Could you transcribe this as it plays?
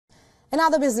In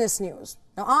other business news,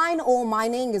 now iron ore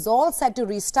mining is all set to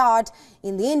restart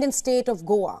in the Indian state of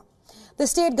Goa. The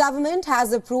state government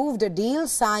has approved a deal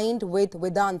signed with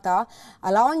Vedanta,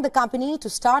 allowing the company to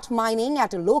start mining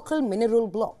at a local mineral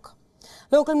block.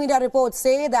 Local media reports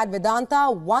say that Vedanta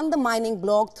won the mining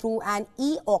block through an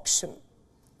e-auction.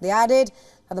 They added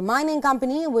that the mining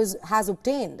company has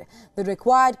obtained the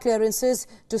required clearances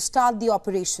to start the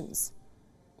operations.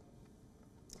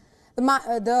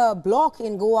 The block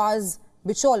in Goa's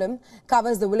Bicholim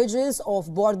covers the villages of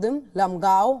Bordam,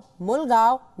 Lamgao,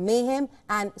 Mulgao, Mehem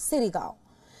and Sirigao.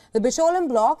 The Bicholim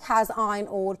block has iron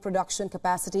ore production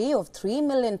capacity of 3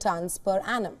 million tons per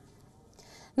annum.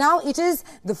 Now, it is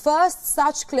the first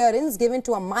such clearance given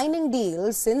to a mining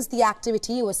deal since the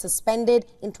activity was suspended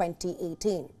in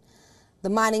 2018. The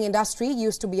mining industry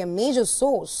used to be a major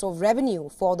source of revenue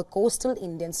for the coastal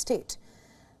Indian state.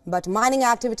 But mining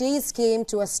activities came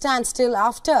to a standstill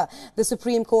after the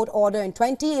Supreme Court order in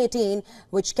 2018,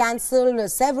 which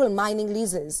cancelled several mining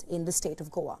leases in the state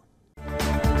of Goa.